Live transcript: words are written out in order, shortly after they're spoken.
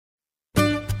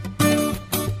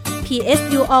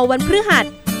PSU All วันพฤหัส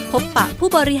พบปะผู้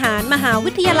บริหารมหา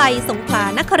วิทยาลัยสงขลา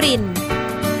นครินทร์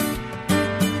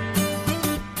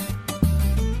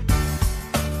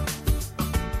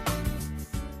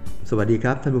สวัสดีค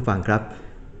รับท่านผู้ฟังครับ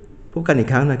พบกันอีก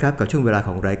ครั้งนะครับกับช่วงเวลาข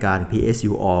องรายการ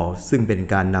PSU All ซึ่งเป็น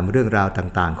การนำเรื่องราว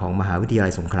ต่างๆของมหาวิทยาลั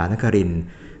ยสงขลานครินทร์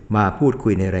มาพูดคุ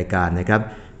ยในรายการนะครับ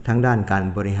ทั้งด้านการ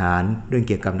บริหารเรื่องเ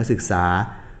กี่ยวกับนักศึกษา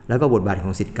แล้วก็บทบาทขอ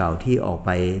งศิษย์เก่าที่ออกไป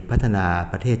พัฒนา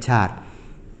ประเทศชาติ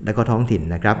และก็ท้องถิ่น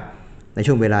นะครับใน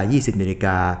ช่วงเวลา 20:15 น.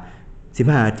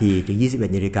ถึง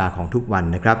 21:00 น.ของทุกวัน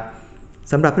นะครับ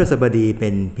สำหรับพฤหัสบดีเป็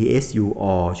น PSU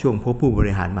All ช่วงพบผู้บ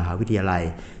ริหารมหาวิทยาลัย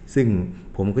ซึ่ง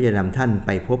ผมก็จะนำท่านไป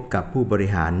พบกับผู้บริ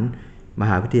หารม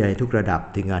หาวิทยาลัยทุกระดับ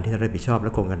ถึงงานที่ท่านรับผิดชอบแล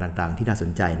ะโครงการต่างๆที่น่าสน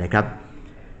ใจนะครับ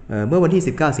เมื่อวันที่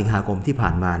 19 สิงหาคมที่ผ่า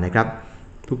นมานะครับ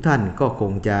ทุกท่านก็ค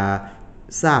งจะ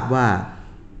ทราบว่า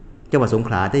จังหวัดสงข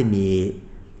ลาได้มี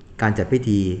การจัดพิ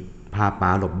ธีพาป่า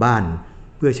หลบบ้าน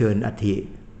เพื่อเชิญอัฐิ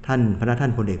ท่านพระท่า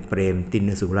นพลเอกเปรมติณ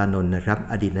สูรานนท์นะครับ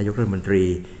อดีตนายกรัฐมนตรี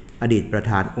อดีตประ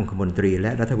ธานองคมนตรีแล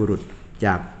ะรัฐบุรุษจ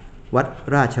ากวัด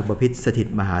ราชบพิตรสถิต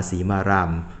มหาศรีมารา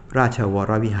มราชว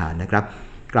รวิหารนะครับ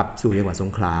กลับสู่จังหวัดสง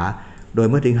ขลาโดย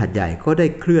เมื่อถึงหัดใหญ่ก็ได้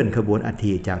เคลื่อนขบวนอั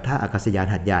ฐิจากท่าอากาศยาน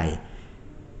หัดใหญ่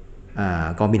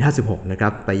กองบิน 56 นะครั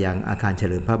บไปยังอาคารเฉ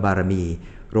ลิมพระบารมี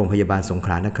โรงพยาบาลสงข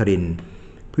ลานครินทร์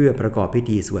เพื่อประกอบพิ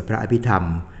ธีสวดพระอภิธรรม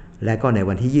และก็ใน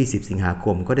วันที่ 20 สิงหาค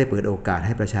มก็ได้เปิดโอกาสใ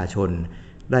ห้ประชาชน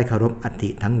ได้เคารพอัฐิ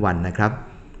ทั้งวันนะครับ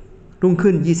รุ่ง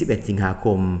ขึ้น 21 สิงหาค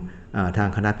มทาง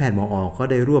คณะแพทย์มอ.ก็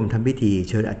ได้ร่วมทำพิธี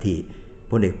เชิญอัฐิ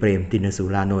พลเอกเปรมติณสู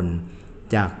รานนท์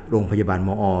จากโรงพยาบาลม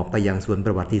อ.ไปยังสวนป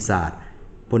ระวัติศาสตร์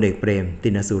พลเอกเปรมติ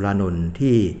ณสูรานนท์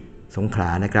ที่สงขลา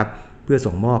นะครับเพื่อ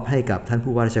ส่งมอบให้กับท่าน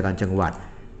ผู้ว่าราชการจังหวัด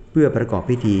เพื่อประกอบ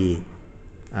พิธี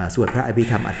สวดพระอภิ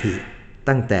ธรรมอัฐิ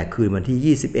ตั้งแต่คืนวัน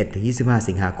ที่ 21 ถึง 25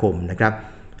 สิงหาคมนะครับ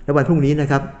และวันพรุ่งนี้นะ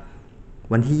ครับ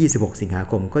วันที่ 26 สิงหา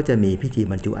คมก็จะมีพิธี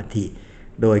บรรจุอัฐิ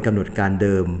โดยกำหนดการเ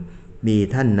ดิมมี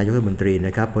ท่านนายกรัฐมนตรีน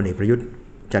ะครับพลเอกประยุทธ์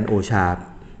จันทร์โอชา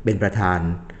เป็นประธาน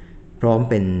พร้อม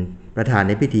เป็นประธานใ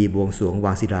นพิธีบวงสรวงว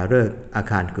างศิลาฤกษ์อา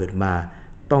คารเกิดมา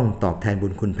ต้องตอบแทนบุ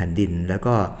ญคุณแผ่นดินแล้ว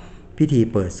ก็พิธี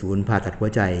เปิดศูนย์ผ่าตัดหัว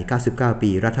ใจ 99 ปี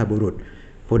รัฐบุรุษ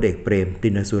พลเอกเปรมติ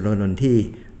ณสูรานนท์ที่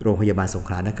โรงพยาบาลสงข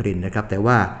ลานครินทร์นะครับแต่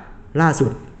ว่าล่าสุ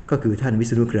ดก็คือท่านวิ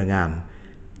ษณุเครืองาม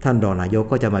ท่านรองนายก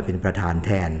ก็จะมาเป็นประธานแท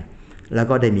นแล้ว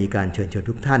ก็ได้มีการเชิญชวน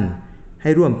ทุกท่านให้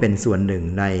ร่วมเป็นส่วนหนึ่ง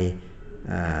ใน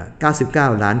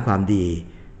99 ล้านความดี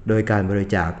โดยการบริ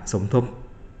จาคสมทบ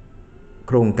โ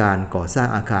ครงการก่อสร้าง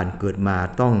อาคารเกิดมา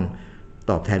ต้อง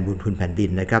ตอบแทนบุญคุณแผ่นดิน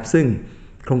นะครับซึ่ง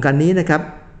โครงการนี้นะครับ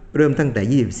เริ่มตั้งแ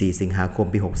ต่ 24 สิงหาคม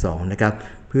ปี 62 นะครับ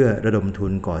เพื่อระดมทุ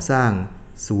นก่อสร้าง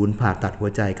ศูนย์ผ่าตัดหัว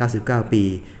ใจ 99 ปี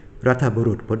รัฐบุ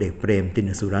รุษพลเอกเปรมติณ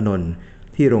สูรานนท์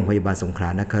ที่โรงพยาบาลสงขลา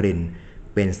นครินทร์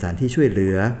เป็นสถานที่ช่วยเหลื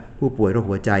อผู้ป่วยโรค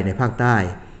หัวใจในภาคใต้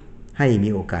ให้มี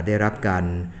โอกาสได้รับการ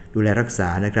ดูแลรักษา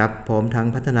นะครับพร้อมทั้ง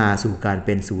พัฒนาสู่การเ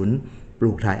ป็นศูนย์ป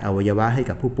ลูกถ่ายอวัยวะให้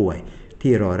กับผู้ป่วย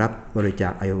ที่รอรับบริจา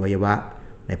คอวัยวะ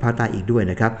ในภาคใต้อีกด้วย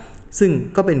นะครับซึ่ง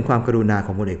ก็เป็นความกรุณาข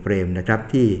องพลเอกเปรมนะครับ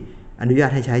ที่อนุญาต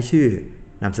ให้ใช้ชื่อ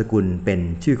นามสกุลเป็น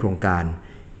ชื่อโครงการ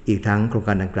อีกทั้งโครงก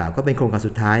ารดังกล่าวก็เป็นโครงการ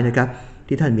สุดท้ายนะครับ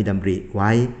ที่ท่านมีดำริไ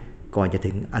ว้ก่อนจะ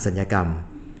ถึงอสัญญกรรม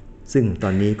ซึ่งตอ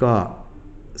นนี้ก็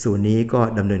ศูนย์นี้ก็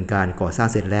ดำเนินการก่อสร้าง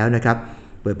เสร็จแล้วนะครับ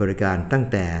เปิดบริการตั้ง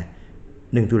แต่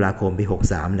 1 ตุลาคม ปี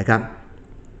 63 นะครับ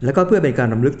แล้วก็เพื่อเป็นการ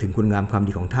รำลึกถึงคุณงามความ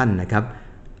ดีของท่านนะครับ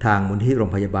ทางมูลที่โรง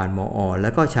พยาบาลมอ.และ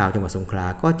ก็ชาวจังหวัดสงขลา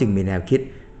ก็จึงมีแนวคิด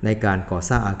ในการก่อ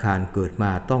สร้างอาคารเกิดม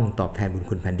าต้องตอบแทนบุญ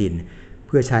คุณแผ่นดินเ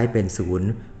พื่อใช้เป็นศูนย์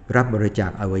รับบริจา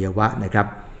คอวัยวะนะครับ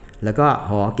แล้วก็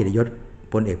หอเกียรติยศ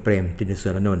พลเอกเปรมติณสู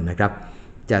รานนท์นะครับ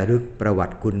จะระลึกประวั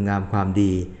ติคุณงามความ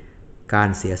ดีการ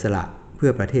เสียสละเ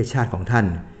พื่อประเทศชาติของท่าน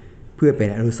เพื่อเป็น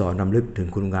อนุสรณ์รำลึกถึง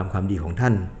คุณงามความดีของท่า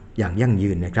นอย่างยั่งยื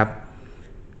นนะครับ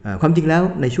ความจริงแล้ว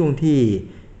ในช่วงที่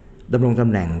ดำรงตำ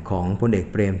แหน่งของพลเอก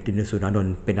เปรมติณสูรานน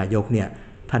ท์เป็นนายกเนี่ย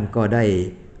ท่านก็ได้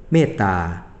เมตตา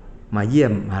มาเยี่ย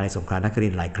มมหาวิทยาลัยสงขลานคริ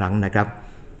นทร์หลายครั้งนะครับ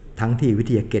ทั้งที่วิ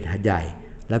ทยาเขตหัดใหญ่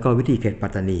แล้วก็วิทยาเขตปั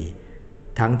ตตานี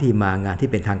ทั้งที่มางานที่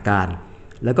เป็นทางการ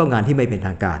แล้วก็งานที่ไม่เป็นท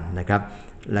างการนะครับ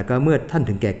แล้วก็เมื่อท่าน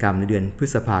ถึงแก่กรรมในเดือนพฤ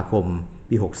ษภาคม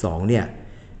ปี 62 เนี่ย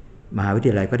มหาวิท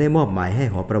ยาลัยก็ได้มอบหมายให้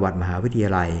หอประวัติมหาวิทย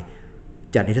าลัย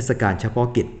จัดนิทรรศการเฉพาะ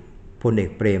กิจพลเอก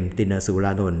เปรมติณสูร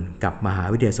านนท์กับมหา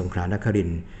วิทยาลัยสงขลานคริน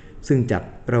ทร์ซึ่งจัด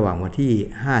ระหว่างวันที่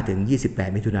 5 ถึง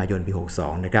 28 มิถุนายน ปี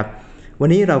 62 นะครับวัน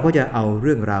นี้เราก็จะเอาเ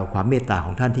รื่องราวความเมตตาข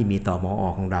องท่านที่มีต่อมอ.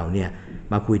ของเราเนี่ย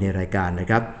มาคุยในรายการนะ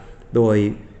ครับโดย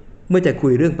เมื่อจะคุ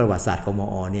ยเรื่องประวัติศาสตร์ของม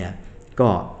อ.เนี่ยก็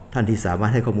ท่านที่สามาร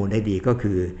ถให้ข้อมูลได้ดีก็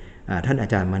คือท่านอา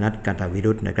จารย์มนัส กันตวิ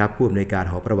รุธนะครับผู้อำนวยการ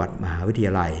หอประวัติมหาวิทย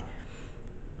าลัย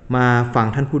มาฟัง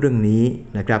ท่านพูดเรื่องนี้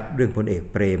นะครับเรื่องพลเอก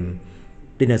เปรม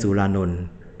ติณสูรานนท์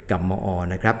กับมอ.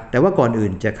นะครับแต่ว่าก่อนอื่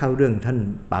นจะเข้าเรื่องท่าน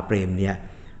ป๋าเปรมเนี่ย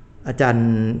อาจารย์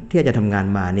ที่อาจารย์ทำงาน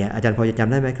มาเนี่ยอาจารย์พอจะจ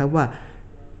ำได้ไหมครับว่า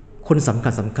คนสำ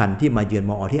คัญที่มาเยือน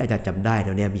มอ.ที่อาจารย์จำได้แ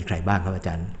ล้วเนี่ยมีใครบ้างครับอาจ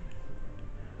ารย์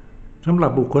สำหรั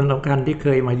บบุคคลสำคัญที่เค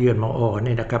ยมาเยือนมอ.เ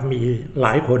นี่ยนะครับมีหล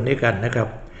ายคนด้วยกันนะครับ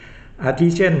อาทิ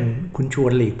เช่นคุณชว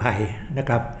นหลีกภัยนะ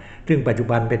ครับซึ่งปัจจุ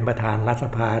บันเป็นประธานรัฐส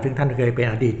ภาซึ่งท่านเคยเป็น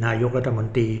อดีตนายกรัฐมน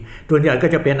ตรีส่วนใหญ่ก็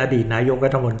จะเป็นอดีตนายกรั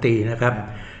ฐมนตรีนะครับ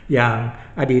อย่าง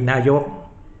อดีตนายก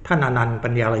ท่านอนันต์ปั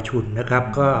ญญาลชุนนะครับ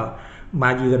ก็มา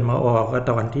เยือนมอ.ก็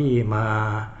ตอนที่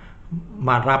ม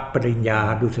ารับปริญญา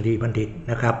ดุษฎีบัณฑิต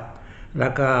นะครับแล้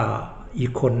วก็อี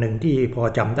กคนหนึ่งที่พอ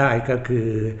จำได้ก็คือ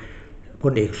พ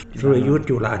ลเอกสุรยุทธ์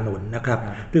จุลานนท์นะครับ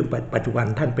ซึ่งปัจจุบัน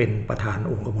ท่านเป็นประธาน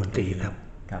องคมนตรีครับ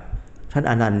ท่าน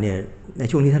อนันต์เนี่ยใน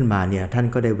ช่วงที่ท่านมาเนี่ยท่าน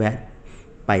ก็ได้แวะ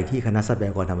ไปที่คณะทรัพย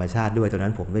ากรธรรมชาติด้วยตอนนั้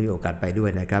นผมได้มีโอกาสไปด้วย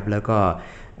นะครับแล้วก็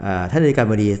ท่านอธิการ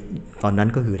บดีตอนนั้น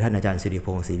ก็คือท่านอาจารย์สิริพ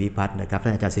งศ์ศรีวิพัฒน์นะครับท่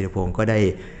านอาจารย์สิริพงศ์ก็ได้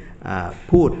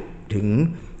พูดถึง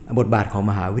บทบาทของ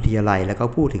มหาวิทยาลัยแล้วก็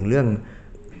พูดถึงเรื่อง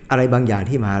อะไรบางอย่าง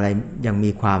ที่มหาวิทยาลัยยังมี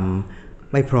ความ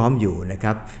ไม่พร้อมอยู่นะค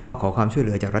รับขอความช่วยเห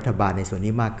ลือจากรัฐบาลในส่วน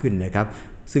นี้มากขึ้นนะครับ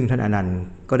ซึ่งท่านอนันต์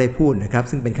ก็ได้พูดนะครับ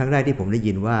ซึ่งเป็นครั้งแรกที่ผมได้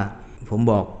ยินว่าผม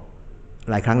บอก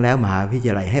หลายครั้งแล้วมหาวิท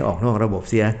ยาลัยให้ออกนอกระบบ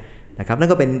เสียนะครับนั่น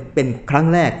ก็เป็นครั้ง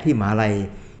แรกที่มหาวิทยาลัย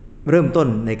เริ่มต้น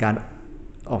ในการ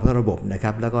ออกนอกระบบนะค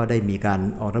รับแล้วก็ได้มีการ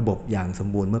ออกระบบอย่างสม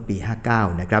บูรณ์เมื่อปี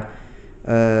59นะครับ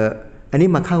อันนี้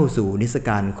มาเข้าสู่นิทรรศก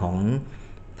ารของ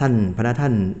ท่านพระท่า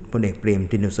นพลเอกเปรม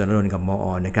ติณ สุรานนท์กับมอ.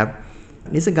นะครับ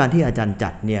นิทรรศการที่อาจารย์จั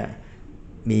ดเนี่ย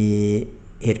มี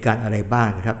เหตุการณ์อะไรบ้าง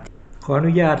ครับขออ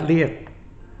นุญาตเรียก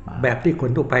แบบที่คน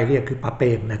ทั่วไปเรียกคือป๋าเปร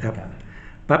มนะครับ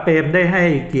ป๋าเปรมได้ให้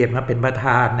เกียรติมาเป็นประธ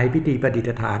านในพิธีประดิษ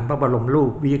ฐานพระบรมรู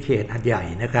ปวิเขตหัดใหญ่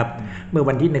นะครับเมื่อ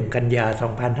วันที่1 กันยาย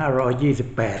น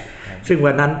 2528ซึ่ง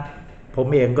วันนั้นผม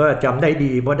เองก็จำได้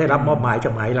ดีเพราะได้รับมอบหมายจา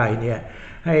กมหาวิทยาลัยเนี่ย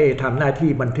ให้ทำหน้าที่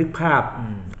บันทึกภา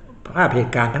พเห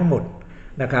ตุการณ์ทั้งหมด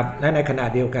นะครับและในขณะ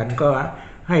เดียวกันก็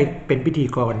ให้เป็นพิธี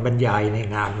กรบรรยายใน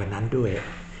งานวันนั้นด้วย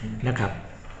นะครับ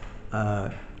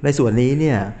ในส่วนนี้เ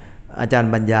นี่ยอาจาร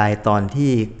ย์บรรยายตอน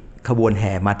ที่ขบวนแ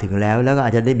ห่มาถึงแล้วก็อ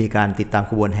าจจะได้มีการติดตาม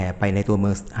ขบวนแห่ไปในตัวเมื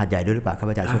องหาดใหญ่ด้วยหรือเปล่าครับ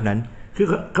อาจารย์ช่วงนั้นคือ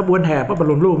ขบวนแห่พระบ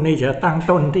รมรูปนี่จะตั้ง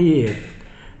ต้นที่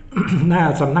หน้า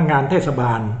สำนักงานเทศบ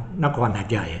าลนครหาด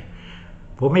ใหญ่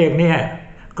ผมเองเนี่ย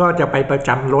ก็จะไปประจ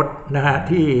ำรถนะฮะ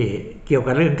ที่เกี่ยว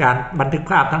กับเรื่องการบันทึก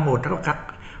ภาพทั้งหมด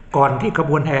ก่อนที่ข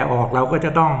บวนแห่ออกเราก็จ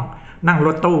ะต้องนั่งร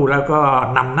ถตู้แล้วก็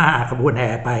นำหน้าขบวนแห่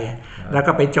ไปแล้ว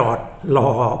ก็ไปจอดรอ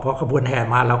พอขบวนแห่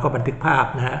มาเราก็บันทึกภาพ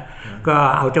นะฮะก็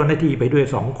เอาเจ้าหน้าที่ไปด้วย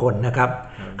2 คนนะครับ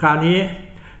คราวนี้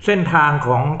เส้นทางข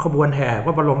องขบวนแห่พร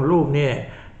ะบรมรูปเนี่ย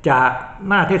จาก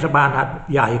หน้าเทศบาลหาด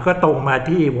ใหญ่ก็ตรงมา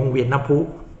ที่วงเวียนน้ำพุ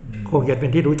คงจะเป็น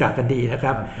ที่รู้จักกันดีนะค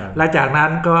รับและจากนั้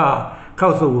นก็เข้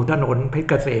าสู่ถนนเพชร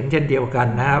เกษมเช่นเดียวกัน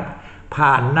นะครับผ่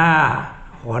านหน้า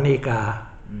หอนาฬิกา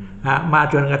มา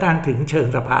จนกระทั่งถึงเชิง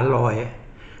สะพานลอย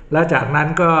แล้วจากนั้น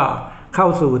ก็เข้า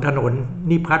สู่ถนน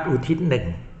นิพัฒน์อุทิศ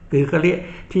1คือก็เรียก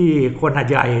ที่คนหาด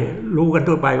ใหญ่รู้กัน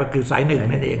ทั่วไปว่าคือสาย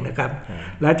1นั่นเองนะครับ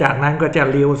และจากนั้นก็จะ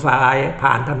เลี้ยวซ้าย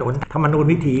ผ่านถนนธรรมนูญ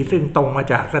วิถีซึ่งตรงมา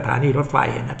จากสถานีรถไฟ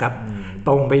นะครับต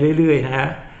รงไปเรื่อยๆนะฮะ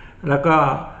แล้วก็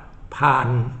ผ่าน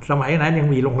สมัยนั้นยัง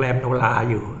มีโรงแรมโนรา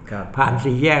อยู่ผ่าน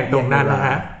4 แยกตรงนั้นนะฮ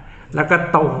ะแล้วก็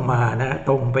ตรงมานะ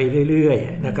ตรงไปเรื่อย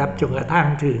ๆนะครับจนกระทั่ง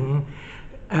ถึ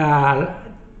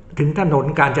งถนน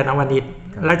กาญจนวนิช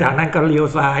และจากนั้นก็เลี้ยว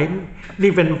ซ้าย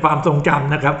นี่เป็นความทรงจ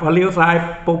ำนะครับพอเลี้ยวซ้าย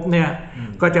ปุ๊บเนี่ย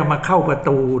ก็จะมาเข้าประ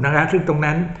ตูนะครับซึ่งตรง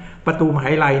นั้นประตูมหา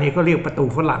วิทยาลัยนี่ก็เรียกประตู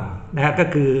ฝรั่งนะก็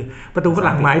คือประตูฝ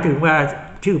รั่งหมายถึงว่า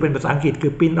ชื่อเป็นภาษาอังกฤษคื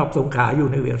อ Prince of Songkla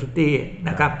University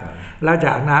นะครับแล้วจ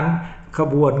ากนั้นข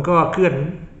บวนก็เคลื่อน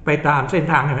ไปตามเส้น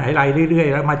ทางมหาวิทยาลัยเรื่อย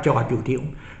ๆแล้วมาจอดอยู่ที่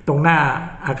ตรงหน้า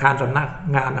อาคารสำนัก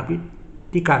งานอ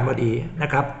ธิการบดีนะ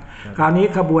ครับคราวนี้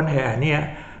ขบวนแห่เนี่ย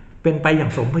เป็นไปอย่า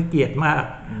งสมพระเกียรติมาก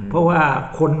เพราะว่า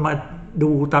คนมา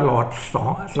ดูตลอด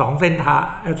สองเส้นทาง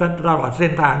ตลอดเส้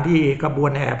นทางที่ขบว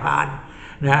นแห่ผ่าน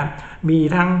นะมี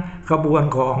ทั้งขบวน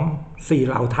ของ4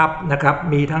 เหล่าทัพนะครับ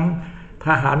มีทั้งท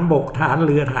หารบกทหารเ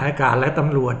รือทหารอากาศและต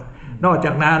ำรวจนอกจ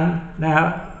ากนั้นนะ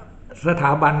สถ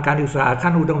าบันการศึกษา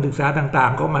ขั้นอุดมศึกษาต่า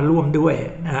งๆก็มาร่วมด้วย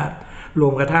นะฮะรว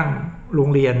มกระทั่งโรง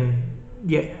เรีย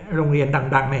น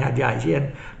ดังๆในหาดใหญ่เช่น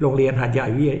โรงเรียนหาดใหญ่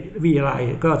วิทยาลัย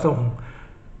ก็ส่ง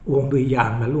วงดุริยา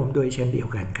งค์มาร่วมด้วยเช่นเดียว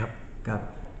กันครับครับ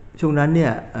ช่วงนั้นเนี่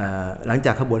ยหลังจ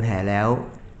ากขบวนแห่แล้ว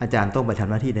อาจารย์ต้องไปทำ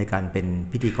หน้าที่ในการเป็น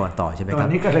พิธีกรต่อใช่ไหมครับตอ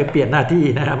นนี้ก็เลยเปลี่ยนหน้าที่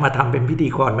นะมาทำเป็นพิธี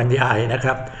กรบรรยายนะค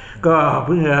รับก็เ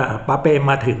พื่อป๋าเปรม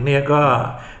มาถึงเนี่ยก็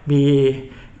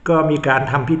มีการ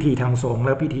ทำพิธีทางสงฆ์แ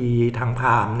ละพิธีทางพร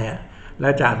าหมณ์เนี่ยและ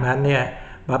จากนั้นเนี่ย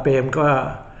ป๋าเปรมก็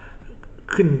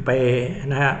ขึ้นไป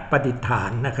นะฮะประดิษฐา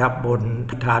นนะครับบ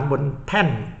นแท่น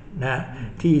นะ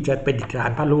ที่จะเป็นฐา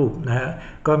นพระรูปนะ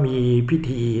ก็มีพิ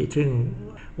ธีซึ่ง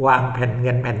วางแผ่นเ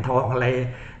งินแผ่นทองอะไร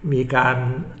มีการ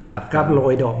กับโร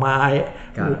ยดอกไม้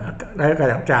แล้ว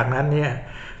จากนั้นเนี่ย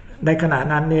ในขณะ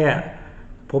นั้นเนี่ย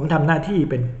ผมทำหน้าที่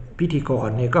เป็นพิธีกร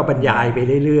เนี่ยก็บรรยายไป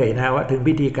เรื่อยๆนะว่าถึง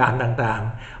พิธีการต่าง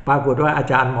ๆปรากฏว่าอา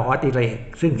จารย์หมอติเรก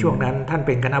ซึ่งช่วงนั้นท่านเ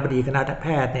ป็นคณบดีคณะแพ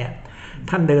ทย์เนี่ย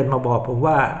ท่านเดินมาบอกผม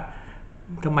ว่า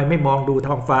ทำไมไม่มองดู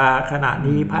ท้องฟ้าขณะ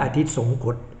นี้พระอาทิตย์ทรงก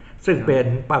ฎซึ่งเป็น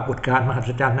ปรากฏการณ์มหั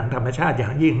ศจรรย์ทางธรรมชาติอย่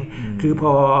างยิ่งคือพ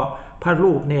อพระ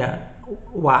รูปเนี่ย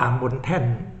วางบนแท่น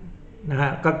นะฮ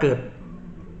ะก็เ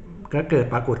กิด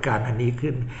ปรากฏการณ์อันนี้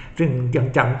ขึ้นซึ่งยัง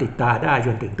จำติดตาได้จ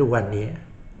นถึงทุกวันนี้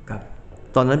ครับ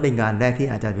ตอนนั้นเป็นงานแรกที่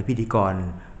อาจารย์เป็นพิธีกร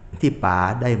ที่ป๋า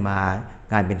ได้มา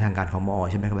งานเป็นทางการของมอ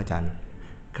ใช่ไหมครับอาจารย์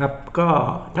ครับก็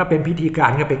ถ้าเป็นพิธีกา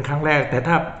รก็เป็นครั้งแรกแต่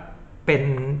ถ้าเป็น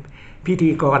พิธี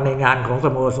กรในงานของส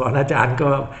โมสรอาจารย์ก็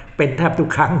เป็นแทบทุก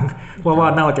ครั้งเพราะว่า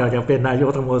นอกจากจะเป็นนายก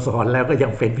สโมสรแล้วก็ยั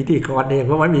งเป็นพิธีกรเองเ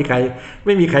พราะไม่มี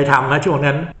ใครทำนะช่วง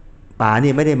นั้นป๋า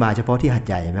นี่ไม่ได้มาเฉพาะที่หัด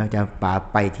ใหญ่ไหมอาจารย์ป๋า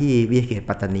ไปที่วิทยาเขต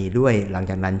ปัตตานีด้วยหลัง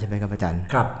จากนั้นใช่ไหมครับอาจารย์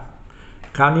ครับ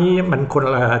คราวนี้มันคน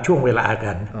ละช่วงเวลา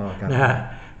กันนะฮะ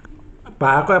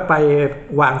ป๋าก็ไป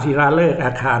วางศิลาฤกษ์อ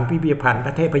าคารพิพิธภัณฑ์พ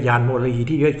ระเทพยานโมลี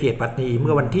ที่วิทยาเขตปัตตานีเ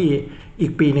มื่อวันที่อี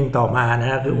กปีหนึ่งต่อมานะ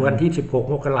ฮะคือวันที่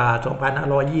16 มกราคม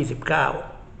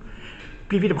 2529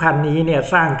พิพิธภัณฑ์นี้เนี่ย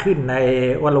สร้างขึ้นใน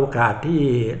วโรกาสที่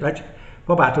พ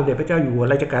ระบาทสมเด็จพระเจ้าอยู่หัว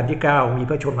รัชกาลที่9มี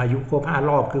พระชนมายุครบ5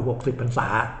 รอบคือ60 พรรษา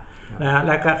นะฮะแ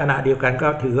ละก็ขณะเดียวกันก็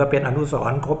ถือว่าเป็นอนุส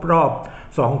รณ์ครบรอบ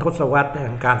2 ทศวรรษแห่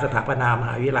งการสถาปนามห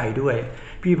าวิทยาลัยด้วย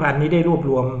พิพิธภัณฑ์นี้ได้รวบ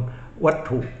รวมวัต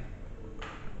ถุ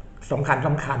สำ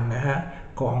คัญนะฮะ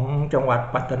ของจังหวัด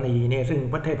ปัตตานีเนี่ยซึ่ง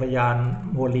พระเทพยาน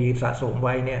โมลีสะสมไ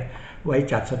ว้เนี่ยไว้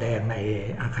จัดแสดงใน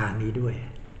อาคารนี้ด้วย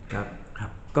ครับ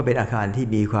ก็เป็นอาคารที่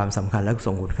มีความสำคัญและท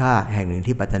รงคุณค่าแห่งหนึ่ง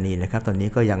ที่ปัตตานีนะครับตอนนี้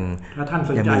ก็ยังถ้าท่านส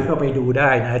นใจก็ไปดูได้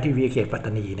นะที่วิทยาเขตปัตต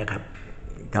านีนะครับ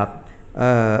ครับ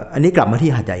อันนี้กลับมา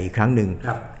ที่หาดใหญ่อีกครั้งหนึ่ง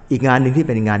อีกงานหนึ่งที่เ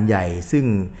ป็นงานใหญ่ซึ่ง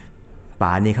ป๋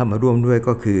านี่เข้ามาร่วมด้วย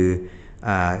ก็คือ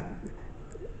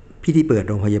พิธีเปิด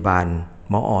โรงพยาบาล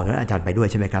มอ.นั้นอาจารย์ไปด้วย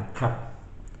ใช่ไหมครับครับ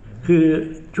คือ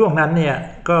ช่วงนั้นเนี่ย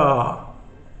ก็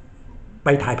ไป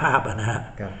ถ่ายภาพนะฮะ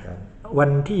วั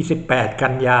นที่18 กั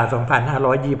นยายน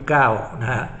 2529น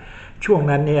ะฮะช่วง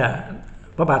นั้นเนี่ย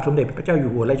พระบาทสมเด็จพระเจ้าอ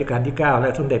ยู่หัวรัชกาลที่9และ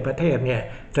สมเด็จพระเทพเนี่ย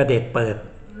เสด็จเปิด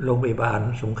โรงพยาบาล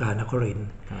สงขลานครินทร์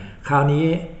คราวนี้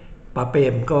ป๋าเปร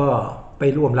มก็ไป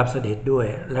ร่วมรับเสด็จด้วย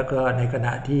แล้วก็ในขณ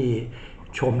ะที่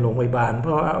ชมโรงพยาบาลเพ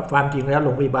ราะความจริงแล้วโร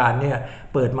งพยาบาลเนี่ย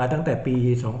เปิดมาตั้งแต่ปี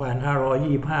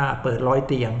 2525 เปิด100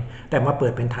 เตียงแต่มาเปิ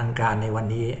ดเป็นทางการในวัน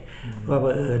นี้ก็บั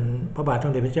งเอิญพระบาทส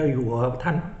มเด็จพระเจ้าอยู่หัว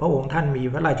พระองค์ท่านมี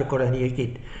พระราชกรณียกิจ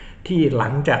ที่หลั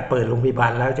งจากเปิดโรงพยาบา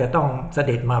ลแล้วจะต้องเส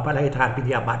ด็จมาพระราชทานปริญ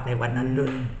ญาบัตรในวันนั้นด้ว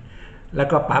ยแล้ว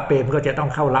ก็ป๋าเปรมก็จะต้อง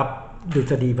เข้ารับดุ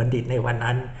ษฎีบัณฑิตในวัน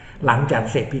นั้นหลังจาก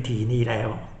เสร็จพิธีนี้แล้ว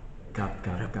ครับ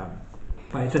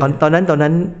ตอน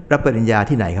นั้นรับปริญญา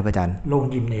ที่ไหนครับอาจารย์โรง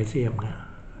ยิมเนเซียมนะ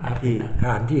อาค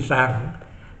ารที่สร้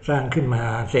างขึ้นมา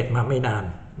เสร็จมาไม่นาน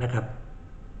นะครับ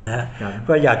นะ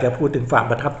ก็อยากจะพูดถึงความ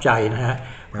ประทับใจนะฮะ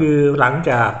คือหลัง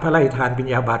จากพระราชทานปริญ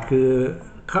ญาบัตรคือ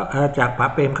จากป๋า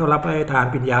เปรมเข้ารับพระราชทาน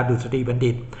ปริญญาดุษฎีบัณ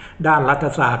ฑิตด้านรัฐ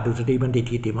ศาสตร์ดุษฎีบัณฑิต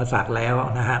กิตติมศักดิ์แล้ว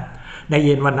นะฮะในเ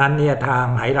ย็นวันนั้นเนี่ยทาง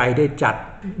ไหหลได้จัด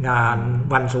งาน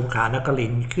วันสงขลานคริ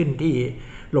นทร์ขึ้นที่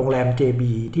โรงแรม JB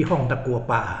ที่ห้องตะกั่ว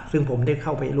ป่าซึ่งผมได้เข้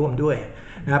าไปร่วมด้วย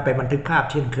นะไปบันทึกภาพ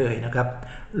เช่นเคยนะครับ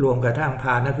รวมกระทั่งพ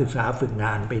านักศึกษาฝึกง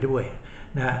านไปด้วย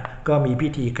นะก็มีพิ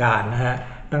ธีการนะฮะ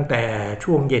ตั้งแต่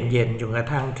ช่วงเย็นจนกระ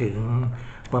ทั่งถึง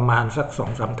ประมาณสัก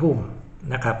 2-3 ทุ่ม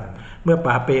นะครับเมื่อ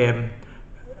ป๋าเปรม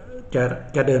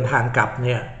จะเดินทางกลับเ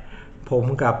นี่ยผม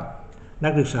กับนั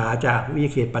กศึกษาจากวิทย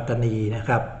าเขตปัตตานีนะค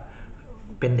รับ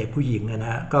เป็นเด็กผู้หญิงน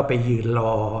ะฮะก็ไปยืนร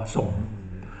อส่ง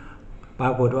ปร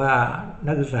ากฏว่า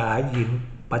นักศึกษาหญิง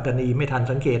ปัตตานีไม่ทัน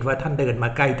สังเกตว่าท่านเดินมา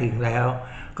ใกล้ถึงแล้ว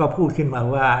ก็พูดขึ้นมา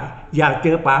ว่าอยากเจ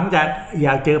อป๋า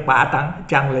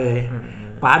จังเลย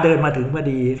ป๋าเดินมาถึงพอ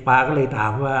ดีป๋าก็เลยถา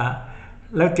มว่า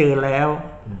แล้วเจอแล้ว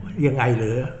ยังไงเหร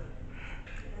อ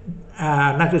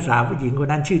นักศึกษาผู้หญิงคน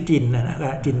นั้นชื่อจินนะค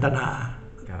รับจินตนา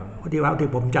ที่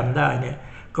ผมจำได้เนี่ย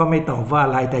ก็ไม่ตอบว่าอ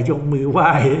ะไรแต่ยกมือไห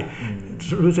ว้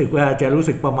รู้สึกว่าจะรู้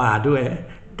สึกประหม่าด้วย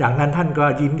จากนั้นท่านก็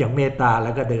ยิ้มอย่างเมตตาแ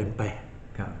ล้วก็เดินไป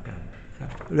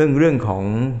เรื่องของ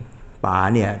ป๋า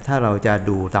เนี่ยถ้าเราจะ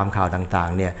ดูตามข่าวต่า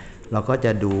งๆเนี่ยเราก็จ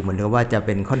ะดูเหมือนกับว่าจะเ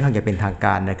ป็นค่อนข้างจะเป็นทางก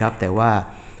ารนะครับแต่ว่า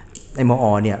ในมอ.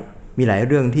เนี่ยมีหลาย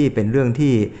เรื่องที่เป็นเรื่อง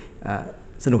ที่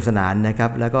สนุกสนานนะครั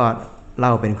บแล้วก็เล่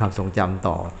าเป็นความทรงจำ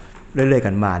ต่อเรื่อยๆ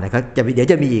กันมานะครับเดี๋ยว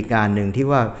จะมีอีกการหนึ่งที่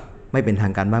ว่าไม่เป็นทา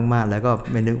งการมากๆแล้วก็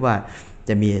ไม่นึกว่าจ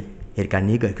ะมีเหตุการณ์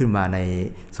นี้เกิดขึ้นมาใน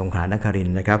สงขลานคริน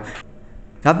ทร์นะครับ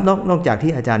ครับนอกจาก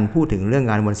ที่อาจารย์พูดถึงเรื่อง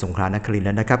งานวันสงขลานครินทร์แ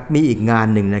ล้วนะครับมีอีกงาน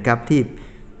หนึ่งนะครับที่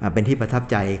เป็นที่ประทับ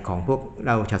ใจของพวกเ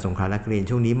ราชาวสงขลานครินทร์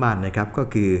ช่วงนี้มากนะครับก็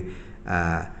คือ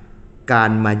กา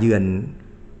รมาเยือน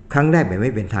ครั้งแรกแบบไ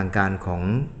ม่เป็นทางการของ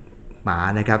ป๋า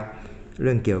นะครับเ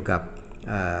รื่องเกี่ยวกับ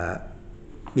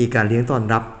มีการเลี้ยงต้อน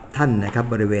รับท่านนะครับ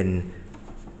บริเวณ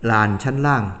ลานชั้น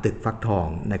ล่างตึกฟักทอง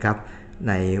นะครับใ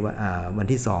นวัน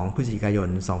ที่2พฤศจิกายน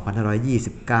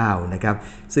2529นะครับ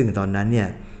ซึ่งตอนนั้นเนี่ย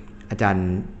อาจารย์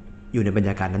อยู่ในบรรย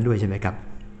ากาศนั้นด้วยใช่ไหมครับ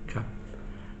ครับ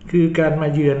คือการมา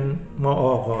เยือนมอ.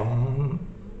ของ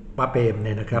ป้าเปรมเ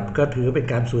นี่ยนะครับก็ถือเป็น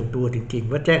การส่วนตัวจริง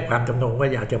ๆว่าแจ้งความจำนงว่า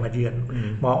อยากจะมาเยือน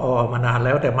มอ.มานานแ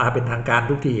ล้วแต่มาเป็นทางการ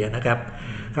ทุกทีนะครับ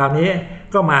คราวนี้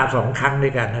ก็มา2ครั้งด้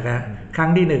วยกันนะครับครั้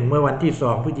งที่1เมื่อวันที่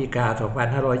2พฤศจิกาย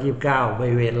น2529บ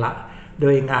ริเวณละโด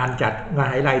ยงาน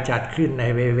ไฮไลท์จัดขึ้นใน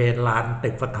บริเวณลานตึ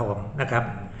กฟักทองนะครับ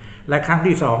และครั้ง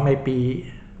ที่2ในปี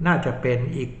น่าจะเป็น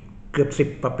อีกเกือบ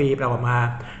10ปีต่อมา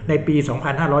ในปี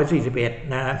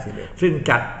2541นะฮะ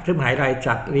ซึ่งไฮไลท์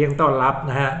จัดเลี้ยงต้อนรับ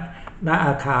นะฮะณอ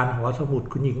าคารหอสมุด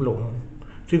คุณหญิงหลง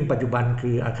ซึ่งปัจจุบัน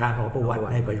คืออาคารหอประวัติ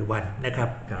ในปัจจุบันนะครับ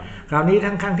คราวนี้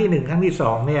ทั้งครั้งที่1ครั้งที่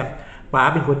2เนี่ยป๋า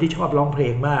เป็นคนที่ชอบร้องเพล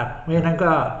งมากเพราะฉะนั้น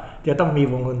ก็จะต้องมี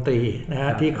วงดนตรีนะฮ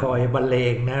ะที่คอยบรรเล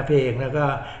งนะเพลงแล้วก็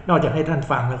นอกจากให้ท่าน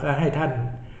ฟังแล้วก็ให้ท่าน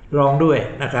ร้องด้วย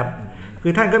นะครับคื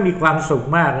อท่านก็มีความสุข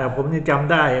มากนะผมยังจ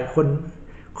ำได้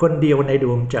คนเดียวในด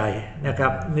วงใจนะครั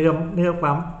บเนื้อค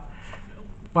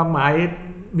วามหมาย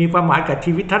มีความหมายกับ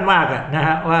ชีวิตท่านมากนะฮ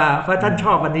ะว่าเพราะท่านช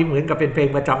อบอันนี้เหมือนกับเป็นเพลง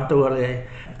ประจำตัวเลย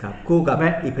ครับคู่กับ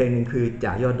อีกเพลงนึงคือจ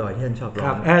ากยอดดอยที่ท่านชอบร้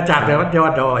องจากยอ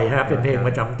ดดอยฮะเป็นเพลงป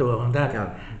ระจำตัวของท่าน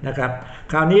นะครับ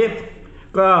คราวนี้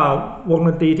ก็วงด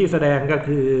นตรีที่แสดงก็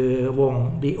คือวง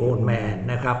The Old Man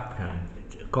นะครับ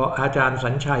ก็อาจารย์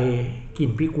สัญชัยกลิ่น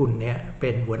พิกุลเนี่ยเป็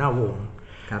นหัวหน้าวง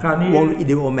คราวนี้วง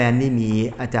The Old Manนี่มี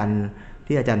อาจารย์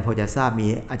ที่อาจารย์พอจะทราบมี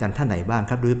อาจารย์ท่านไหนบ้าง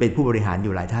ครับหรือเป็นผู้บริหารอ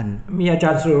ยู่หลายท่านมีอาจา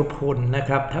รย์สุรพลนะค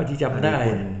รับเท่าที่จำได้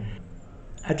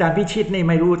อาจารย์พิชิตนี่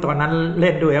ไม่รู้ตอนนั้นเ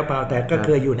ล่นด้วยหรือเปล่าแต่ก็เค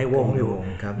ยอยู่ในวงอยู่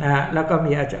นะฮะแล้วก็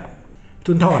มีอาจารย์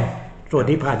ทุนทรโส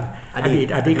ธิพันธ์อดีต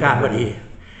อธิการบดี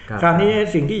คราวนี้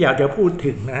สิ่งที่อยากจะพูด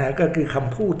ถึงนะฮะก็คือค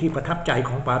ำพูดที่ประทับใจข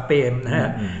องป๋าเปรมนะฮะ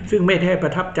ซึ่งไม่ได้ปร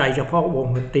ะทับใจเฉพาะวง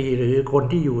ดนตรีหรือคน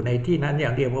ที่อยู่ในที่นั้นอย่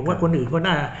างเดียวผมว่าคนอื่นก็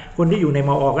คนที่อยู่ในม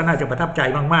อ.ก็น่าจะประทับใจ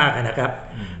มากๆนะครับ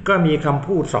ก็มีคำ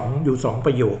พูดอยู่2ป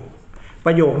ระโ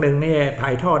ยคนึงเนี่ยถ่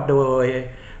ายทอดโดย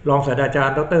รองศาสตราจาร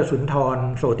ย์ดร.สุนทร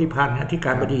โสธิพันธ์อธิก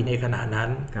ารบดีในขณะนั้น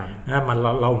นะ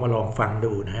เรามาลองฟัง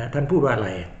ดูนะฮะท่านพูดว่าอะไร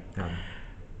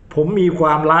ผมมีคว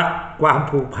ามรักความ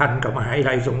ผูกพันกับมหาวิทยา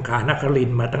ลัยสงขลานคริน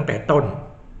ทร์มาตั้งแต่ต้น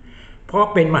เพราะ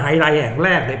เป็นมหาวิทยาลัยแห่งแร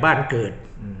กในบ้านเกิด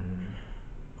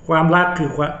ความรัก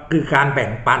คือการแบ่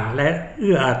งปันและเ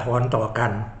อื้ออาทรต่อกั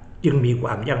นจึงมีคว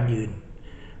ามยั่งยืน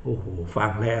โอ้โหฟั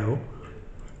งแล้ว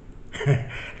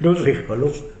รู้สึก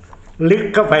ลึก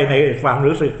เข้าไปในความ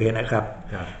รู้สึกเลยนะครับ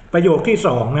ประโยคที่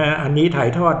2นะอันนี้ถ่าย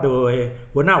ทอดโดย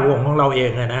หัวหน้าวงของเราเอ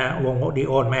งนะวง The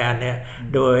Old Man เนี่ย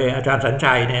โดยอาจารย์สัญ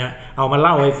ชัยเนี่ยเอามาเ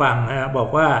ล่าให้ฟังนะบอก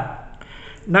ว่า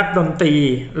นักดนตรี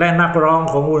และนักร้อง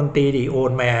ของวงดนตรี The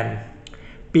Old Man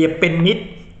เปรียบเป็นมิตร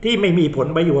ที่ไม่มีผล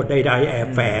ประโยชน์ใดๆแอบ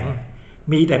แฝง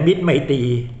มีแต่มิตรไมตรี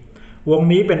วง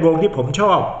นี้เป็นวงที่ผมช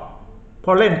อบเพร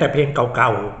าะเล่นแต่เพลงเก่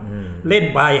าๆเล่น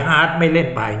บายฮาร์ดไม่เล่น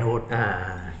บายโน้ต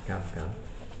ครับ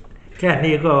แค่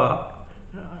นี้ก็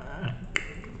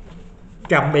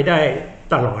จำไปได้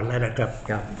ตลอดแล้วนะครับ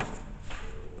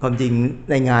ความจริง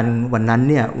ในงานวันนั้น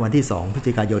เนี่ยวันที่2พฤศ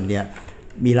จิกายนเนี่ย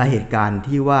มีหลายเหตุการณ์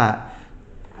ที่ว่า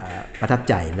ประทับ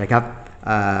ใจนะครับ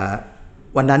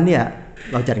วันนั้นเนี่ย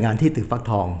เราจัดงานที่ตึกฟัก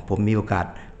ทองผมมีโอกาส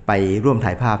ไปร่วมถ่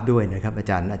ายภาพด้วยนะครับอา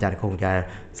จารย์คงจะ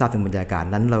ทราบถึงบรรยากาศ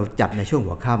นั้นเราจัดในช่วง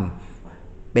หัวค่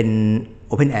ำเป็น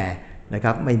โอเพนแอร์นะค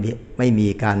รับไม่มี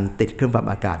การติดเครื่องปรับ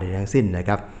อากาศใดทั้งสิ้นนะค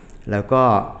รับแล้วก็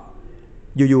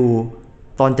อยู่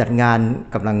ๆตอนจัดงาน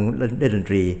กำลังเล่นดน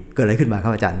ตรีเกิดอะไรขึ้นมาครั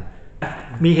บอาจารย์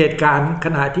มีเหตุการณ์ข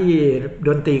ณะที่ด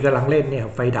นตรีกำลังเล่นเนี่ย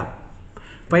ไฟดั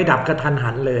บกระทัน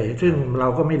หันเลยซึ่งเรา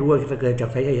ก็ไม่รู้ว่าจะเกิดจาก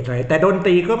สาเหตุอะไรแต่ดนต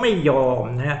รีก็ไม่ยอม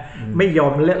นะฮะไม่ยอ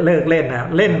มเลิกเล่นนะ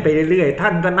เล่นไปเรื่อยๆท่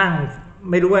านก็นั่ง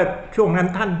ไม่รู้ว่าช่วงนั้น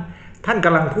ท่านก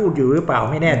ำลังพูดอยู่หรือเปล่า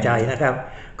ไม่แน่ใจนะครับ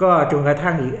ก็จนกระ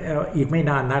ทั่งอีกไม่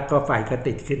นานนักก็ไฟก็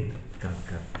ติดขึ้นค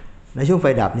รับในช่วงไฟ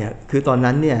ดับเนี่ยคือตอน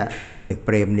นั้นเนี่ยเป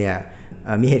รมเนี่ย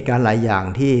มีเหตุการณ์หลายอย่าง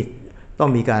ที่ต้อง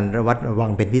มีการระวัดระวั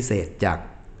งเป็นพิเศษจาก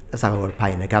รักษาความปลอดภั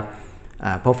ยนะครับ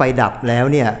พอไฟดับแล้ว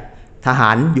เนี่ยทหา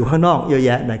รอยู่ข้างนอกเยอะแ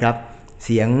ยะนะครับเ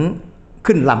สียง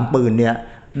ขึ้นลำปืนเนี่ย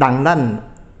ดังลั่น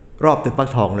รอบตึกฟัก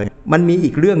ทองเลยมันมีอี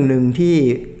กเรื่องหนึ่งที่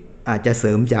อาจจะเส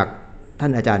ริมจากท่า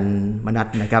นอาจารย์มนัส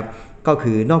นะครับก็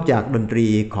คือนอกจากดนตรี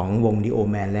ของวง The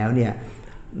Old Man แล้วเนี่ย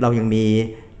เรายังมี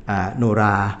โนร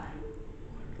า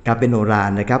ครับเป็นโนรา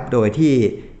นะครับโดยที่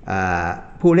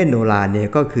ผู้เล่นโนราเนี่ย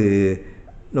ก็คือ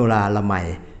โนราละไม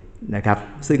นะครับ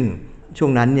ซึ่งช่ว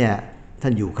งนั้นเนี่ยท่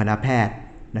านอยู่คณะแพทย์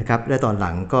นะครับและตอนห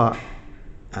ลังก็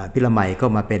พี่ละไมก็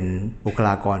มาเป็นบุคล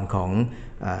ากรของ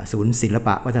ศูนย์ศิลป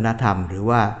ะวัฒนธรรมหรือ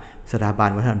ว่าสถาบัน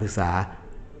วัฒนธรรมศึกษา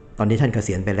ตอนนี้ท่านเก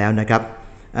ษียณไปแล้วนะครับ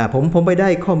ผมไปได้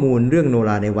ข้อมูลเรื่องโน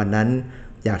ราในวันนั้น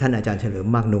จากท่านอาจารย์เฉลิม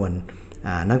มากนวล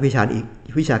นักวิ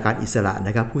ชาการอิสระน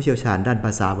ะครับผู้เชี่ยวชาญด้านภ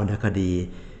าษาวรรณคดี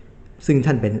ซึ่ง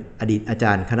ท่านเป็นอดีตอาจ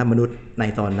ารย์คณะมนุษย์ใน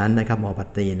ตอนนั้นนะครับม.ปัต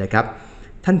ตานีนะครับ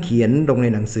ท่านเขียนลงใน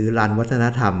หนังสือลานวัฒน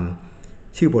ธรรม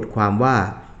ชื่อบทความว่า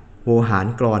โวหาร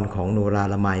กลอนของโนรา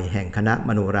ละไมแห่งคณะม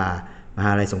โนรามหา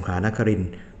วิทยาลัยสงขลานครินทร์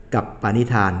กับปาณิ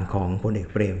ธานของพลเอก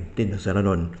เปรมติณสุราน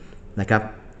นท์นะครับ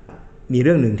มีเ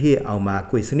รื่องหนึ่งที่เอามา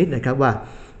คุยสักนิดนะครับว่า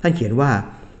ท่านเขียนว่า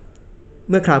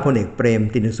เมื่อคราวพลเอกเปรม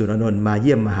ติณสุรานนท์มาเ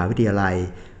ยี่ยมมหาวิทยาลัย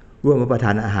ร่วมรับประท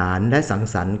านอาหารและสัง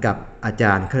สรรค์กับอาจ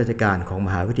ารย์ข้าราชการของม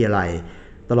หาวิทยาลัย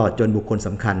ตลอดจนบุคคลส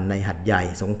ำคัญในหัดใหญ่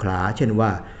สงขลาเช่นว่า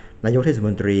นายกเทศม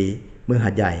นตรีเมือง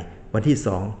หัดใหญ่วันที่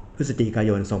2 พฤศจิกา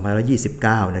ยน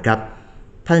 2529 นะครับ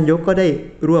ท่านนายกก็ได้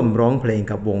ร่วมร้องเพลง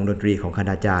กับวงดนตรีของค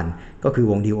ณาจารย์ก็คือ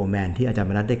วงดีโอแมนที่อาจารย์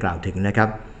มนัสได้กล่าวถึงนะครับ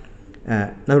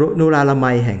โนราละไม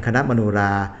แห่งคณะมโนร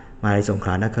ามหาวิทยาลัยสงขล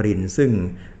านครินทร์ซึ่ง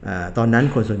ตอนนั้น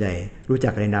คนส่วนใหญ่รู้จั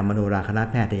กในนามมโนราคณะ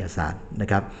แพทยศาสตร์นะ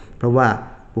ครับเพราะว่า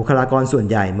บุคลากรส่วน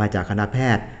ใหญ่มาจากคณะแพ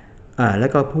ทย์และ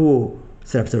ก็ผู้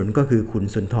สนับสนุนก็คือคุณ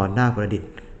สุนทรนาคประดิษฐ์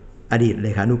อดีตเล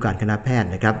ขานุการคณะแพทย์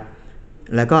นะครับ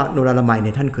แล้วก็โนราละไมเ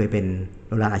นี่ยท่านเคยเป็นโ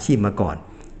นราอาชีพมาก่อน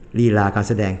ลีลาการ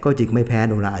แสดงก็จึงไม่แพ้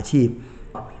โนราอาชีพ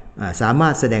สามา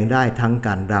รถแสดงได้ทั้งก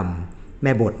ารรำแ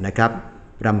ม่บทนะครับ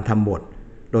รำทำบท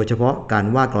โดยเฉพาะการ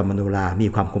ว่ากลอนมโนรามี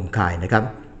ความคมคายนะครับ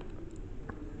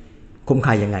คมค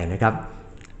ายยังไงนะครับ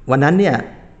วันนั้นเนี่ย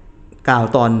กล่าว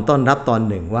ตอนต้อนรับตอน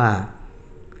หนึ่งว่า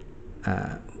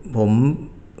ผม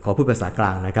ขอพูดภาษากล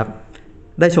างนะครับ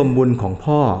ได้ชมบุญของ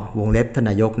พ่อวงเล็บทน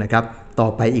ายกนะครับต่อ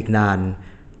ไปอีกนาน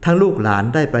ทั้งลูกหลาน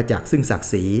ได้ประจักษ์ซึ่งศัก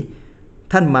ดิ์ศรี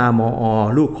ท่านมามอ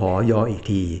ลูกขอยออีก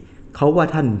ทีเขาว่า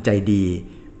ท่านใจดี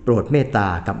โปรดเมตตา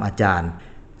กับอาจารย์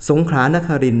สงขลานค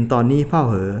รินทร์ตอนนี้พ่อ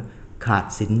เหอขาด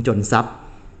สินจนทรัพย์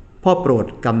พ่อโปรด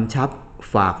กำชับ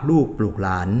ฝากลูกปลูกหล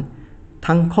าน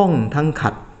ทั้งข้องทั้งขั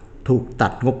ดถูกตั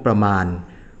ดงบประมาณ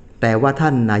แต่ว่าท่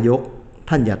านนายก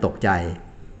ท่านอย่าตกใจ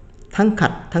ทั้งขั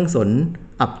ดทั้งสน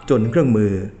อับจนเครื่องมื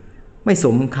อไม่ส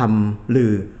มคำลื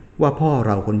อว่าพ่อเ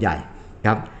ราคนใหญ่ค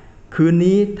รับคืน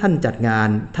นี้ท่านจัดงาน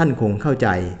ท่านคงเข้าใจ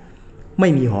ไม่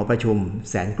มีหอประชุม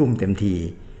แสนกลุ่มเต็มที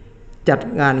จัด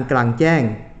งานกลางแจ้ง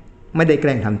ไม่ได้แก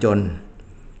ล้งทำจน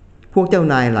พวกเจ้า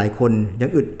นายหลายคนยัง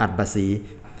อึดอัดบัดสี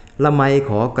ละไมข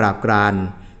อกราบกราน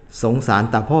สงสาร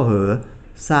ตาพ่อเหอ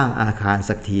สร้างอาคาร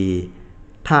สักที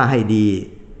ถ้าให้ดี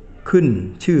ขึ้น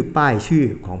ชื่อป้ายชื่อ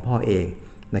ของพ่อเอง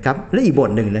นะครับและอีกบท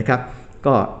หนึ่งนะครับ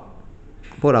ก็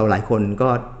พวกเราหลายคนก็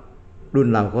รุ่น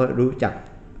เราก็รู้จัก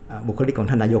บุคลิกของ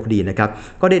ท่านนายกดีนะครับ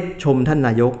ก็ได้ชมท่านน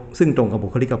ายกซึ่งตรงกับบุ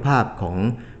คลิกภาพของ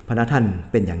พระท่าน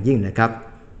เป็นอย่างยิ่งนะครับ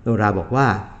โนราบอกว่า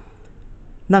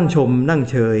นั่งชมนั่ง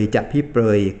เชยจะพิเปร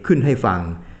ยขึ้นให้ฟัง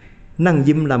นั่ง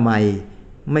ยิ้มละไม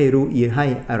ไม่รู้อีให้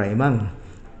อะไรมั่ง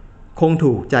คง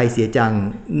ถูกใจเสียจัง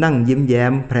นั่งยิ้มแย้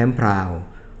มแพร่มพราว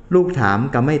ลูกถาม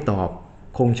ก็ไม่ตอบ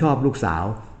คงชอบลูกสาว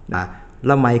นะ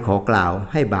ละไมขอกล่าว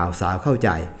ให้บ่าวสาวเข้าใจ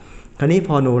คราวนี้พ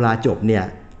อโนราจบเนี่ย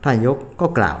ท่านนายกก็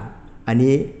กล่าวอัน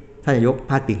นี้ท่านนายก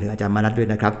พาดพิงถึงอาจารย์มานัสด้วย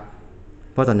นะครับ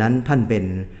เพราะตอนนั้นท่านเป็น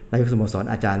นายกสโมสร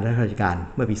อาจารย์และข้าราชการ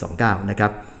เมื่อปี 29 นะครั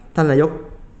บท่านนายก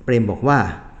เปรมบอกว่า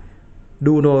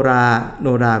ดูโน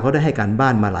ราเขาได้ให้การบ้า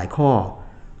นมาหลายข้อ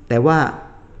แต่ว่า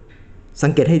สั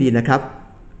งเกตให้ดีนะครับ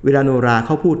เวลาโนราเข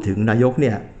าพูดถึงนายกเ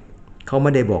นี่ยเขาไ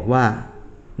ม่ได้บอกว่า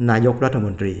นายกรัฐม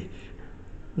นตรี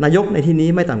นายกในที่นี้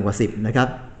ไม่ต่ำกว่า10นะครับ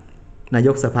นาย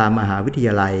กสภามหาวิทย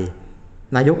าลัย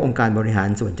นายกองค์การบริหาร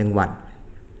ส่วนจังหวัด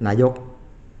นายก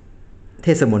เท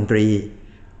ศมนตรี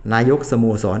นายกสโม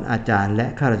สรอาจารย์และ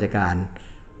ข้าราชการ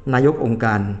นายกองค์ก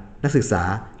ารนักศึกษา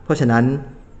เพราะฉะนั้น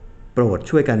โปรด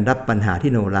ช่วยกันรับปัญหา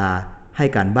ที่โนราให้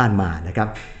การบ้านมานะครับ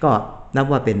ก็นับ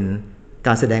ว่าเป็นก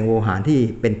ารแสดงโวหารที่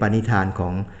เป็นปณิธานขอ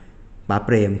งป๋าเป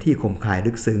รมที่คมคาย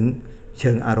ลึกซึ้งเ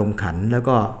ชิงอารมณ์ขันแล้ว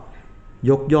ก็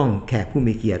ยกย่องแขกผู้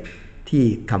มีเกียรติที่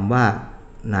คำว่า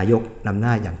นายกนำหน้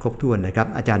าอย่างครบถ้วนนะครับ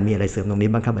อาจารย์มีอะไรเสริมตรงนี้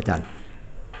บ้างครับอาจารย์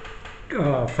ก็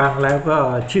ฟังแล้วก็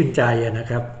ชื่นใจนะ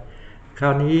ครับครา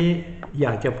วนี้อย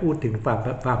ากจะพูดถึงความ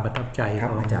ประทับใจ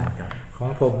ของ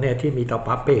ผมเนี่ยที่มีต่อ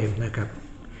ป๋าเปรมนะครับ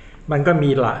มันก็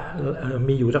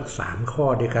มีอยู่สัก3ข้อ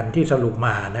ด้วยกันที่สรุปม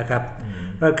านะครับ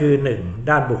ก็คือ1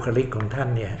ด้านบุคลิกของท่าน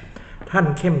เนี่ยท่าน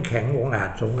เข้มแข็งองอา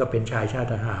จสมกับเป็นชายชาติ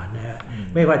ทหารนะฮะ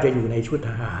ไม่ว่าจะอยู่ในชุดท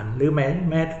หารหรือ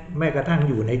แม้กระทั่ง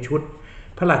อยู่ในชุด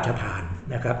พระราชทาน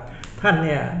นะครับท่านเ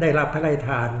นี่ยได้รับพระราช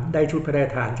ทานได้ชุดพระราช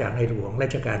ทานจากในหลวงรั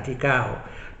ชกาลที่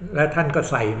9 และท่านก็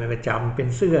ใส่เป็นประจำเป็น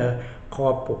เสื้อคอ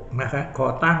ปกนะครับคอ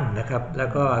ตั้งนะครับแล้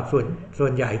วก็ส่ว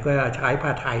นใหญ่ก็ใช้ผ้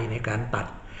าไทยในการตัด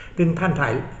ซึ่งท่าน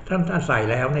ใส่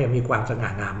แล้วเนี่ยมีความสง่า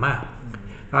งามมาก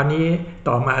คราวนี้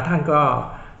ต่อมาท่านก็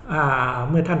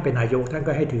เมื่อท่านเป็นนายกท่าน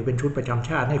ก็ให้ถือเป็นชุดประจำ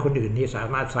ชาติให้คนอื่นนี่สา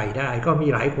มารถใส่ได้ก็มี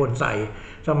หลายคนใส่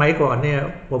สมัยก่อนเนี่ย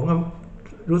ผมก็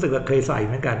รู้สึกว่าเคยใส่เ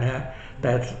หมือนกันนะฮะแ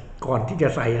ต่ก่อนที่จะ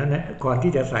ใส่นั้นนะก่อน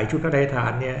ที่จะใส่ชุดพระราชทา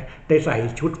นเนี่ยได้ใส่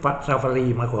ชุดซาฟารี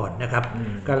มาก่อนนะครับ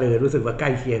ก็เลยรู้สึกว่าใกล้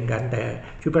เคียงกันแต่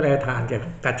ชุดพระราชทานจะ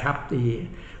กระชับดี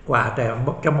กว่าแต่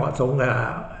จะเหมาะสมกับ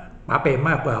ป๋าเปรม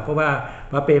มากกว่าเพราะว่า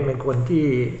ป๋าเปรมเป็นคนที่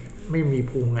ไม่มี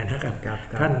พุงนะครับ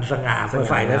ท่านสง่าพอ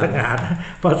ใส่แล้วสง่า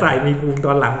พอใส่มีพุงต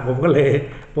อนหลังผม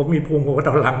มีพุงผมต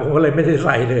อนหลังผมก็เลยไม่ได้ใ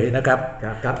ส่เลยนะครับ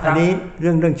ครับอันนี้เ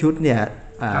รื่องชุดเนี่ย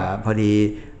พอดี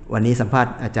วันนี้สัมภาษ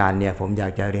ณ์อาจารย์เนี่ยผมอยา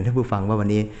กจะเรียนท่านผู้ฟังว่าวัน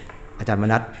นี้อาจารย์ม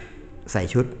นัสใส่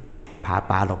ชุดผา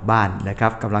ป่าหลบบ้านนะครั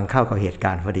บกำลังเข้ากับเหตุก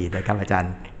ารณ์พอดีนะครับอาจาร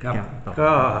ย์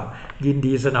ก็ยิน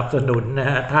ดีสนับสนุนนะ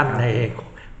ฮะท่านใน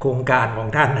โครงการของ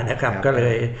ท่านนะครับก็เล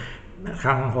ยท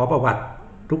างหอประวัติ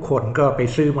ทุกคนก็ไป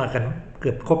ซื้อมากันเกื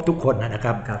อบครบทุกคนนะค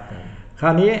รับคร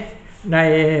าวนี้ใน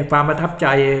ความประทับใจ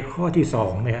ข้อที่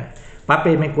2เนี่ยป๋าเปร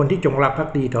มเป็นคนที่จงรักภัก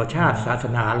ดีต่อชาติศาส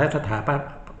นาและสถ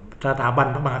าบัน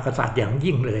พระมหากษัตริย์อย่าง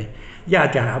ยิ่งเลยยาก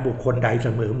จะหาบุคคลใดเส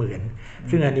มอเหมือน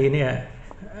ซึ่งอันนี้เนี่ย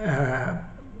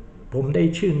ผมได้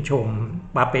ชื่นชม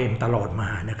ป๋าเปรมตลอดมา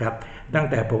นะครับตั้ง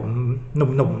แต่ผมห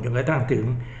นุ่มๆจนกระทั่งถึง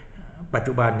ปัจ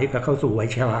จุบันนี้ก็เข้าสู่วัย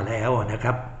ชราแล้วนะค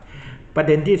รับประเ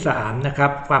ด็นที่3นะครั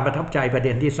บความประทับใจประเ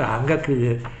ด็นที่3ก็คือ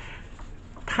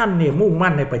ท่านเนี่ยมุ่ง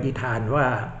มั่นในปฏิฐานว่า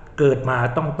เกิดมา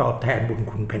ต้องตอบแทนบุญ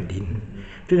คุณแผ่นดิน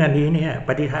ซึ่งอันนี้เนี่ยป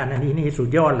ฏิฐานอันนี้นี่สุด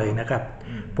ยอดเลยนะครับ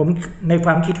ผมในค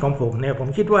วามคิดของผมเนี่ยผม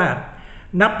คิดว่า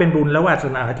นับเป็นบุญและวาส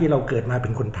นาที่เราเกิดมาเป็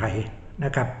นคนไทยน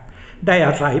ะครับได้อ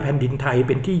าศัยแผ่นดินไทยเ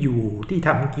ป็นที่อยู่ที่ท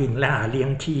ำกินและหาเลี้ยง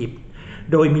ชีพ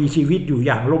โดยมีชีวิตอยู่อ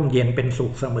ย่างร่มเย็นเป็นสุ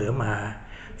ขเสมอมา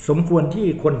สมควรที่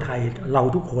คนไทยเรา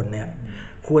ทุกคนเนี่ย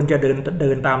ควรจะเดิ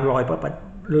นตามรอย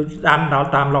หรือต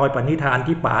ามรอยปณิธาน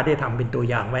ที่ป๋าได้ทำเป็นตัว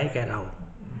อย่างไว้ให้แก่เรา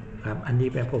ครับอันนี้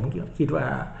เป็นผมคิดว่า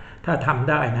ถ้าทำ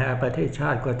ได้นะประเทศชา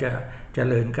ติก็จะเจ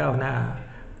ริญก้าวหน้า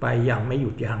ไปอย่างไม่หยุ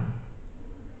ดยั้ง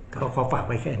ก็ขอฝากไ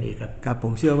ว้แค่นี้ครับครับผ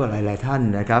มเชื่อว่าหลายๆท่าน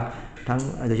นะครับทั้ง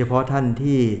โดยเฉพาะท่าน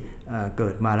ที่เกิ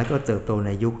ดมาแล้วก็เติบโตใน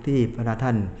ยุคที่พระท่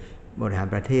านบริหาร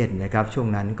ประเทศนะครับช่วง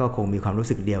นั้นก็คงมีความรู้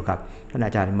สึกเดียวกับท่านอ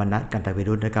าจารย์มนัส กันตวิ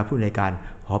รุธนะครับผู้ในการ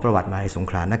หอประวัติมหาวิทยาลัยสง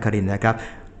ขลานครินทร์นะครับ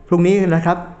พรุ่งนี้นะค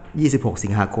รับ26 สิ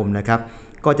งหาคมนะครับ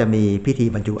ก็จะมีพิธี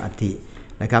บรรจุอัฐิ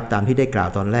นะครับตามที่ได้กล่าว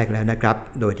ตอนแรกแล้วนะครับ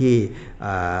โดยที่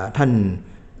ท่าน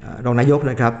รองนายก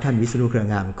นะครับท่านวิษณุเครือ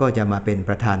งามก็จะมาเป็นป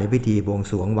ระธานในพิธีบวง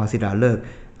สรวงวางศิลาฤกษ์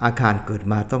อาคารเกิด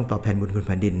มาต้องตอบแทนบุญคุณแ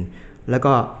ผ่นดินแล้ว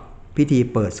ก็พิธี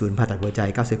เปิดศูนย์ผ่าตัดหัวใจ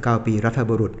99 ปีรัฐ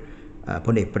บุรุษพ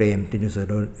ลเอกเปรมติณ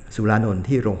สุรานนท์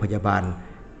ที่โรงพยาบาล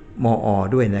มอ.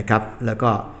ด้วยนะครับแล้วก็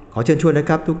ขอเชิญชวนนะ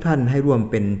ครับทุกท่านให้ร่วม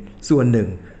เป็นส่วนหนึ่ง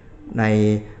ใน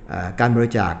การบริ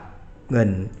จาคเงิน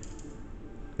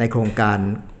ในโครงการ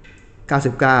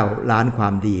99 ล้านควา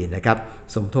มดีนะครับ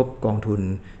สมทบกองทุน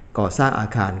ก่อสร้างอา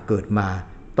คารเกิดมา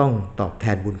ต้องตอบแท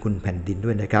นบุญคุณแผ่นดินด้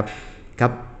วยนะครับครั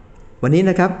บวันนี้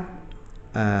นะครับ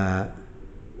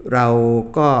เรา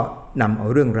ก็นำเอา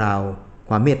เรื่องราว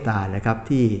ความเมตตานะครับ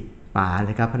ที่ป๋า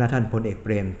นะครับพระท่านพลเอกเป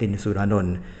รมติณสุรานน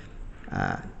ท์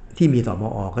ที่มีต่อม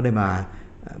อ.ก็ได้มา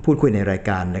พูดคุยในราย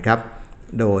การนะครับ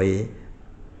โดย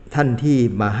ท่านที่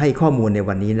มาให้ข้อมูลใน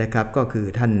วันนี้นะครับก็คือ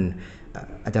ท่าน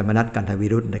อาจารย์มนัส กันตวิ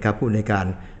รุธนะครับผู้ในการ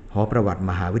หอประวัติ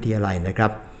มหาวิทยาลัยนะครั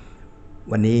บ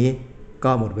วันนี้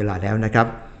ก็หมดเวลาแล้วนะครับ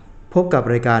พบกับ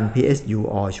รายการ PSU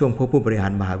All ช่วงพบผู้บริหา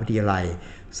รมหาวิทยาลัย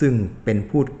ซึ่งเป็น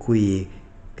พูดคุย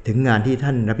ถึงงานที่ท่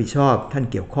านรับผิดชอบท่าน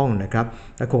เกี่ยวข้องนะครับ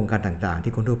และโครงการต่างๆ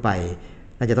ที่คนทั่วไป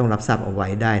น่าจะต้องรับทราบเอาไว้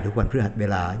ได้ทุกวันพฤหัสเว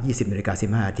ลา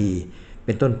 20:15 น.เ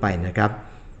ป็นต้นไปนะครับ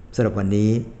สำหรับวันนี้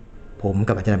ผม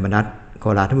กับอาจารย์มนัสขอ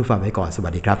ลาท่านผู้ฟังไปก่อนสวั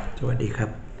สดีครับสวัสดีครับ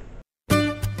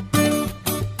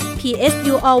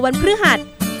PSU All วันพฤหัส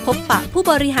พบปะผู้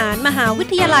บริหารมหาวิ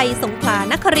ทยาลัยสงขลา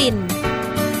นครินทร์